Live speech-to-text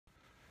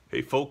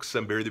Hey folks,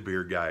 I'm Barry the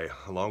Beer Guy.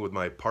 Along with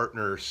my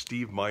partner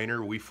Steve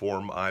Miner, we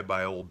form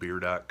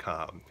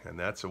Ibuyoldbeer.com, and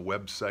that's a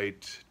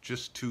website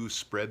just to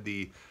spread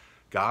the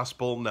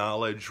gospel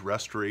knowledge,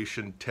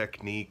 restoration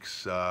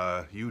techniques,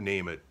 you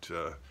name it,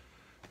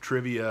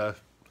 trivia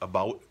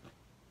about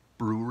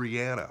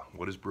Breweriana.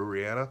 What is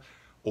Breweriana?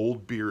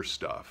 Old beer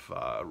stuff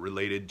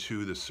related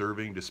to the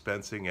serving,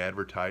 dispensing,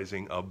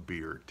 advertising of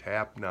beer.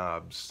 Tap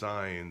knobs,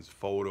 signs,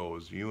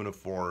 photos,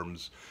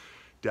 uniforms,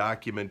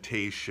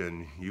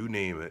 documentation, you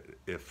name it.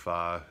 If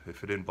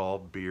it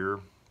involved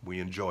beer, we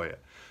enjoy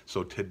it.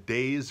 So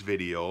today's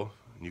video,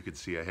 and you can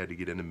see I had to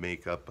get into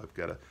makeup. I've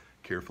got a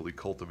carefully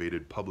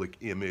cultivated public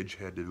image.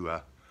 Had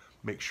to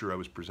make sure I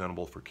was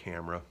presentable for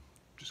camera.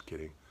 Just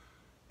kidding.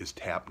 Is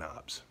tap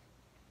knobs.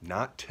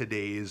 Not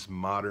today's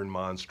modern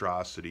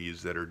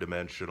monstrosities that are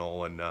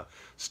dimensional and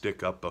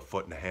stick up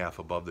 1.5 feet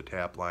above the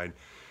tap line.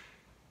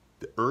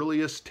 The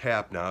earliest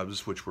tap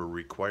knobs, which were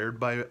required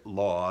by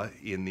law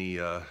in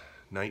the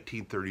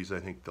 1930s, I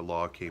think the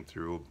law came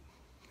through.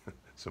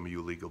 Some of you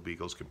legal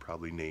beagles can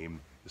probably name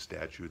the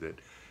statute that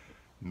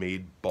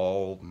made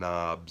ball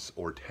knobs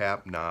or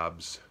tap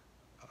knobs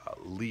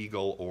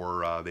legal,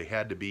 or they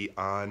had to be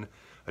on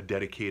a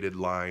dedicated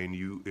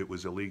line. It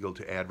was illegal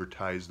to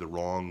advertise the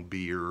wrong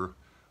beer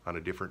on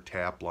a different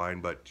tap line,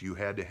 but you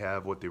had to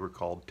have what they were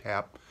called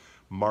tap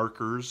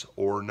markers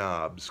or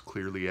knobs,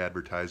 clearly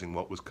advertising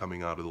what was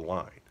coming out of the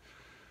line.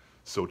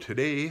 So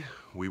today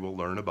we will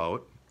learn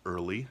about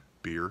early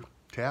beer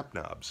tap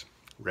knobs.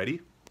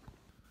 Ready?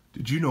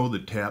 Did you know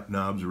that tap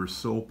knobs were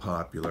so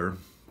popular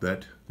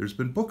that there's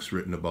been books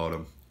written about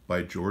them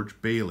by George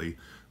Bailey, who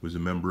was a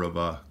member of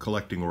a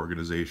collecting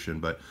organization,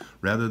 but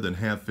rather than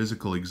have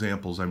physical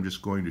examples, I'm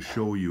just going to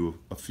show you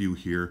a few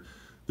here.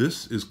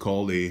 This is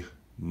called a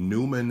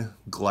Newman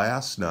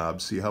glass knob.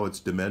 See how it's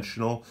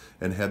dimensional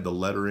and had the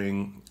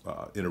lettering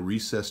in a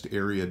recessed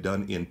area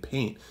done in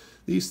paint.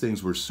 These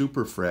things were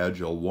super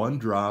fragile. One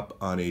drop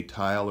on a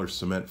tile or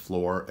cement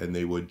floor and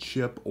they would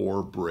chip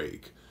or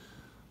break.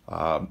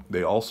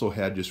 They also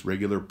had just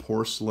regular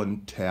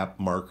porcelain tap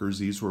markers.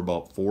 These were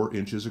about 4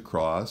 inches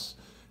across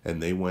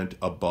and they went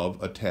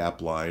above a tap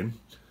line.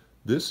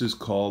 This is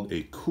called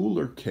a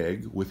cooler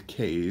keg with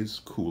K's,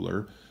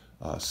 cooler.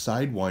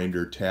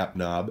 Sidewinder tap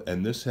knob,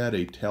 and this had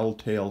a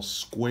telltale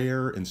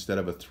square instead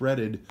of a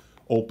threaded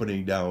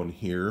opening down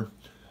here.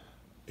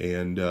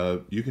 And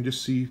you can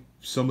just see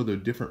some of the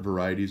different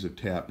varieties of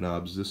tap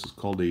knobs. This is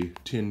called a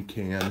tin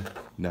can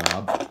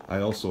knob. I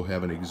also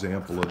have an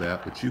example of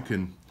that, but you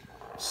can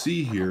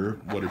see here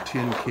what a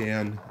tin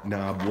can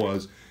knob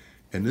was.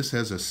 And this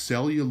has a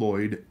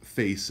celluloid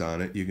face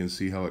on it. You can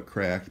see how it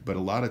cracked, but a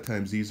lot of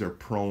times these are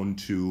prone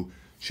to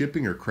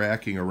chipping or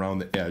cracking around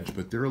the edge,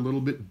 but they're a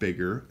little bit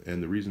bigger,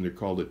 and the reason they're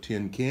called a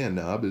tin can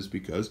knob is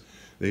because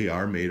they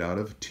are made out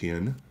of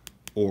tin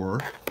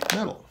or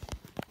metal.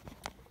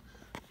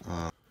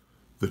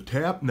 The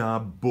tap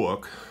knob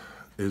book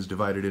is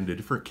divided into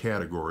different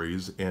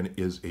categories and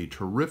is a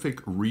terrific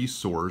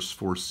resource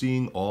for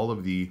seeing all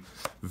of the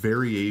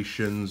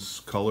variations,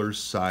 colors,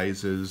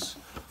 sizes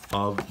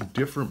of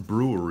different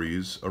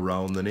breweries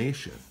around the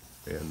nation.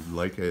 And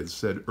like I had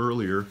said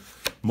earlier,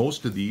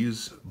 most of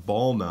these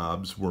ball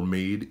knobs were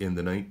made in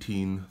the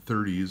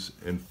 1930s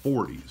and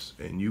 40s.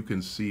 And you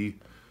can see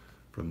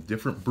from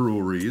different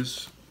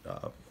breweries,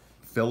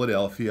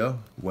 Philadelphia,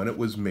 when it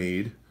was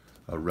made,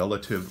 a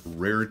relative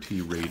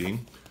rarity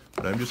rating.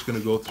 But I'm just going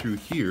to go through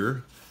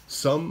here.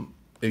 Some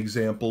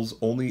examples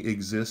only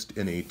exist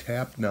in a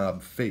tap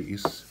knob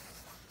face.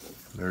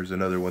 There's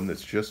another one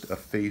that's just a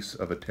face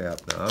of a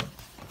tap knob.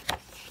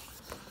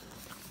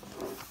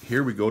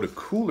 Here we go to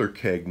cooler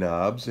keg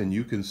knobs, and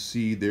you can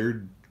see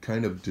their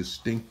kind of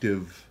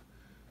distinctive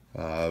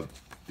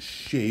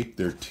shape.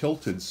 They're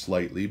tilted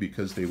slightly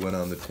because they went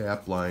on the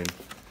tap line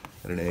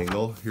at an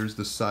angle. Here's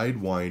the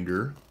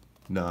sidewinder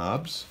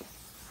knobs.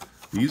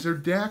 These are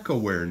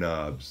Dacaware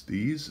knobs.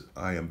 These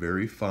I am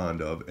very fond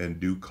of and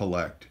do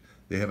collect.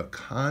 They have a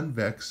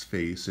convex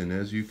face, and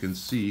as you can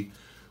see,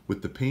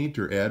 with the paint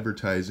or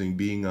advertising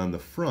being on the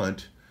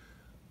front,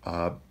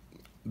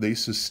 they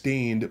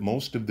sustained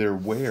most of their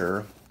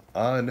wear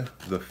on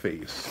the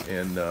face,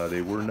 and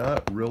they were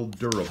not real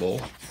durable.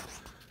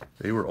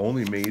 They were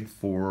only made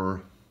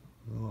for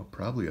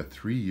probably a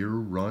 3-year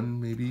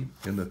run, maybe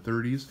in the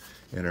 30s,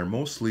 and are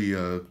mostly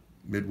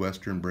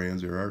Midwestern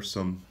brands. There are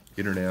some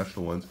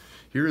international ones.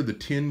 Here are the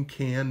tin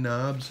can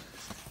knobs,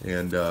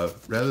 and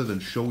rather than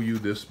show you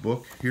this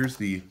book, here's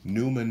the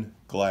Newman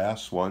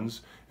glass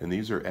ones, and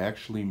these are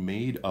actually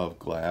made of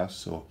glass.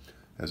 So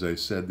as I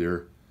said,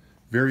 they're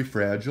very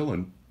fragile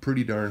and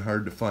pretty darn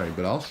hard to find,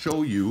 but I'll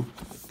show you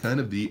kind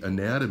of the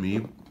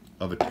anatomy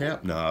of a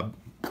tap knob.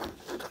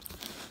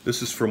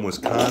 This is from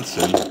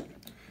Wisconsin,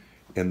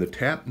 and the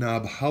tap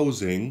knob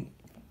housing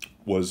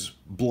was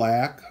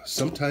black,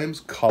 sometimes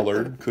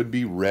colored, could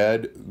be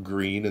red,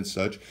 green, and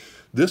such.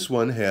 This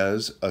one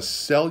has a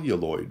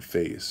celluloid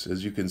face.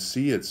 As you can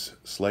see, it's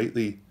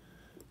slightly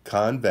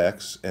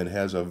convex and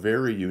has a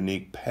very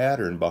unique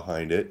pattern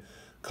behind it,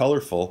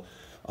 colorful.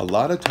 A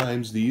lot of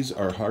times these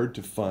are hard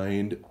to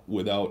find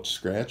without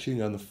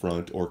scratching on the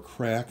front or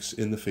cracks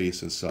in the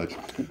face and such.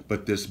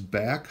 But this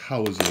back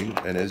housing,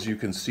 and as you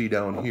can see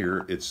down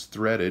here, it's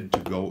threaded to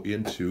go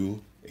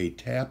into a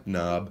tap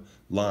knob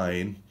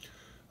line.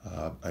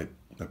 I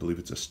believe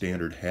it's a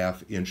standard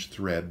 1/2 inch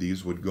thread.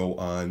 These would go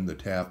on the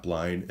tap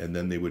line and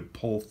then they would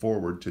pull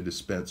forward to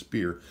dispense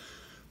beer.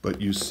 But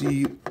you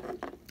see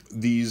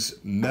these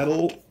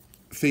metal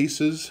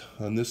faces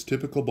on this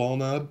typical ball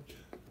knob.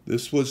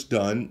 This was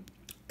done,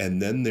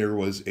 and then there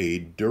was a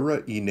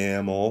Dura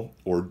enamel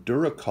or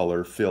Dura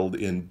color filled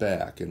in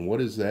back. And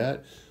what is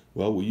that?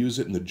 Well, we use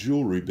it in the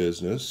jewelry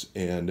business,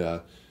 and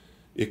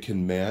it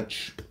can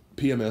match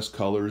PMS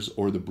colors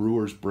or the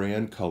brewer's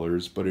brand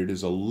colors, but it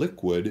is a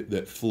liquid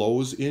that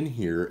flows in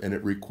here and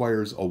it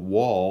requires a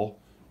wall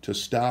to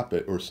stop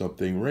it or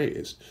something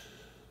raised.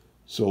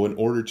 So in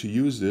order to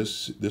use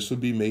this would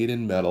be made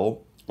in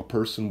metal. A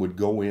person would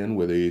go in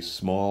with a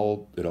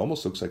small, it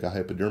almost looks like a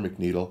hypodermic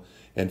needle,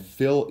 and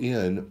fill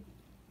in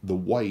the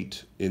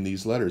white in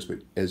these letters.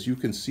 But as you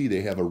can see,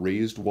 they have a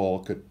raised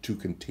wall to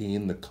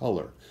contain the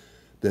color.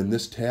 Then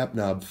this tap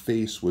knob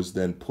face was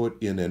then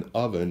put in an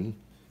oven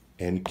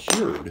and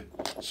cured.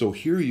 So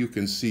here you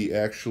can see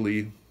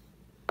actually,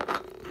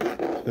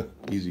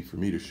 easy for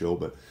me to show,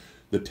 but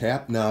the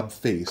tap knob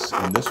face,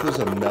 and this was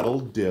a metal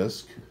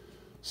disc,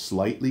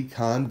 slightly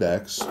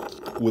convex,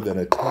 with an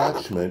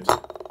attachment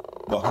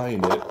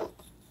behind it.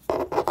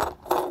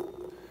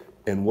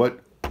 And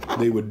what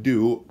they would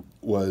do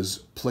was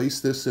place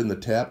this in the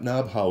tap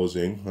knob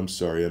housing. I'm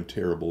sorry, I'm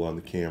terrible on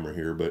the camera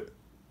here, but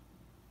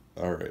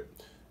all right.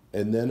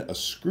 And then a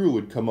screw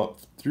would come up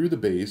through the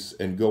base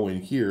and go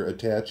in here,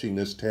 attaching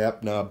this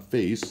tap knob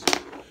face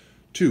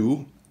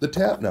to the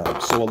tap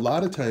knob. So a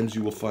lot of times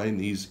you will find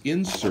these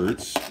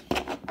inserts,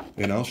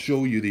 and I'll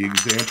show you the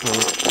example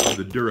of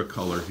the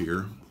Duracolor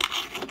here.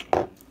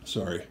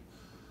 Sorry.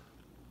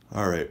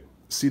 All right.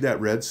 See that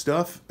red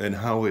stuff and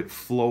how it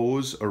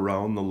flows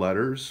around the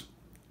letters?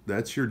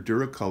 That's your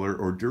Duracolor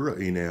or Dura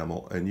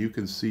enamel, and you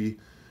can see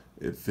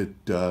if it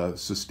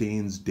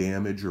sustains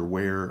damage or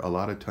wear. A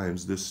lot of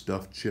times this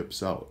stuff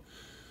chips out.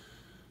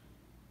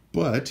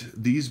 But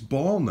these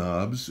ball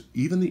knobs,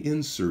 even the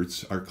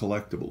inserts, are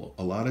collectible.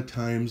 A lot of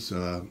times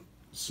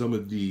some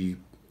of the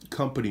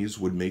companies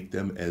would make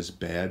them as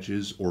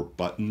badges or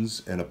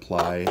buttons and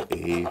apply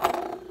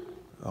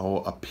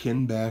a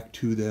pin back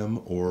to them,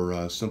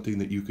 or something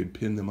that you could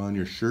pin them on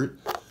your shirt.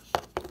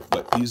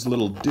 But these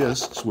little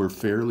discs were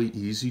fairly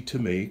easy to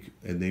make,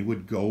 and they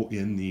would go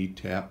in the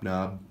tap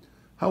knob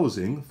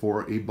housing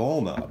for a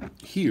ball knob.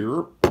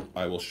 Here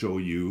I will show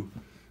you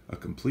a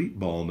complete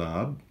ball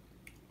knob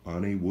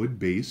on a wood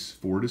base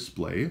for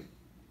display.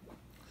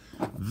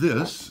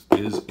 This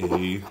is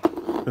a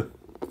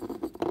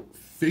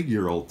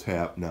figural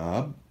tap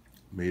knob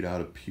made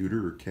out of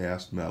pewter or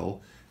cast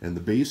metal, and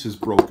the base is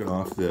broken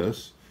off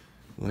this.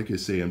 Like I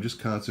say, I'm just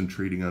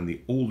concentrating on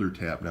the older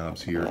tap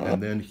knobs here.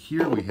 And then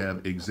here we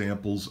have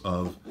examples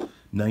of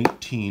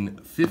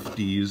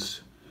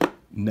 1950s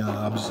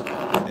knobs,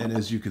 and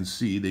as you can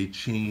see, they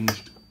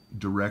changed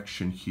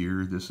direction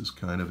here. This is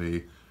kind of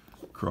a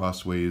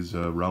crossways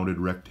rounded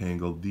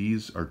rectangle.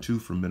 These are two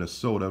from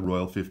Minnesota,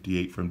 Royal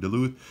 58 from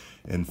Duluth,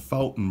 and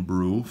Fountain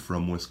Brew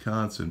from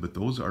Wisconsin. But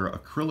those are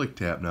acrylic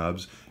tap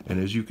knobs, and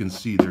as you can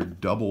see, they're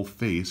double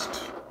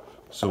faced,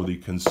 so the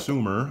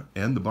consumer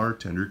and the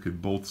bartender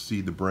could both see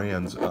the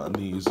brands on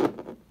these.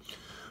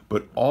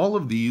 But all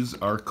of these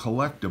are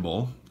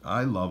collectible.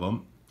 I love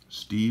them.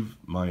 Steve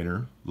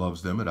Miner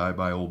loves them at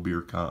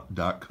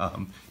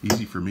Ibuyoldbeer.com.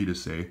 Easy for me to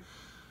say.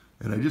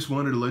 And I just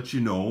wanted to let you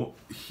know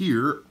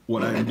here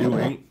what I'm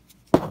doing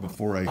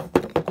before I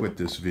quit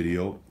this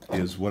video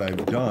is what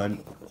I've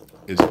done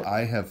is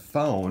I have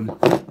found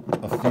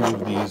a few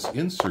of these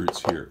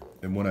inserts here.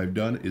 And what I've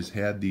done is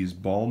had these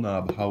ball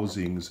knob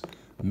housings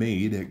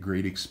made at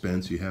great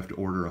expense. You have to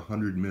order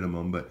 100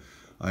 minimum, but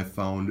I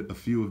found a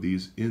few of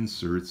these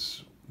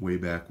inserts way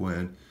back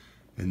when,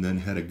 and then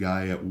had a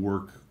guy at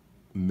work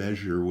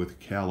measure with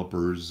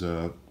calipers.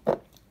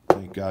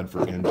 Thank God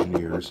for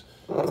engineers.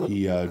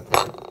 He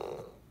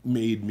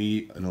made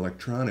me an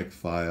electronic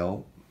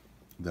file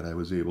that I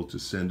was able to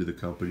send to the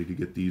company to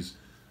get these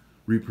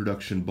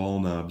reproduction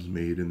ball knobs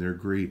made, and they're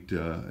great.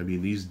 I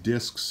mean, these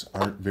discs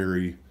aren't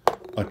very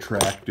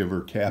attractive or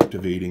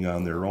captivating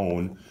on their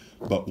own,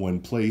 but when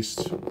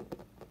placed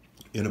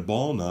in a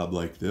ball knob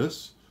like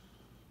this,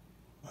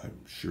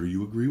 I'm sure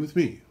you agree with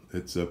me,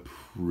 it's a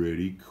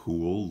pretty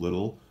cool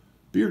little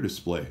beer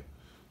display.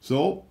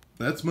 So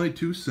that's my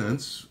 2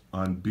 cents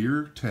on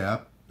beer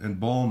tap and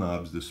ball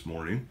knobs this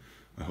morning.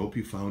 I hope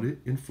you found it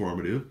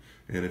informative,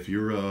 and if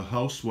you're a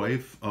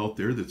housewife out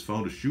there that's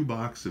found a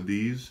shoebox of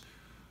these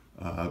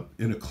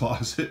in a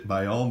closet,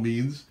 by all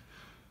means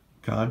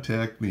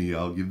contact me.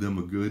 I'll give them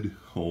a good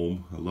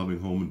home, a loving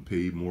home, and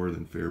pay more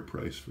than fair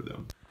price for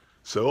them.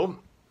 So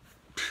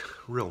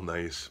real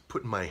nice,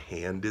 putting my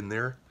hand in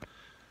there.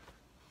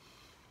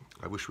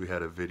 I wish we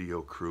had a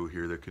video crew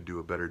here that could do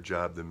a better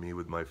job than me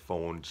with my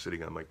phone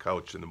sitting on my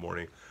couch in the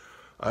morning.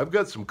 I've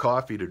got some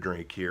coffee to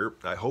drink here.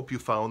 I hope you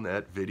found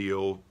that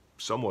video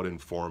somewhat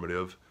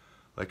informative.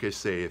 Like I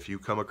say, if you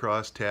come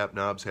across tap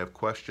knobs, have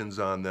questions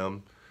on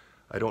them,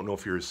 I don't know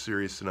if you're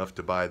serious enough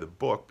to buy the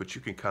book, but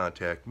you can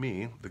contact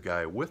me, the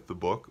guy with the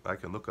book. I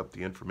can look up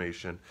the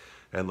information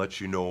and let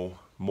you know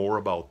more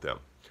about them.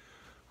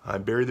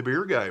 I'm Barry the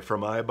Beer Guy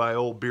from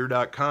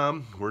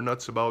Ibuyoldbeer.com. We're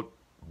nuts about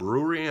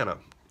brewery and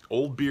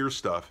old beer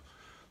stuff.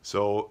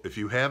 So if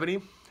you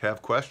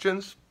have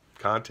questions,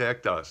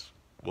 contact us.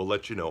 We'll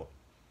let you know.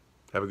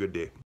 Have a good day.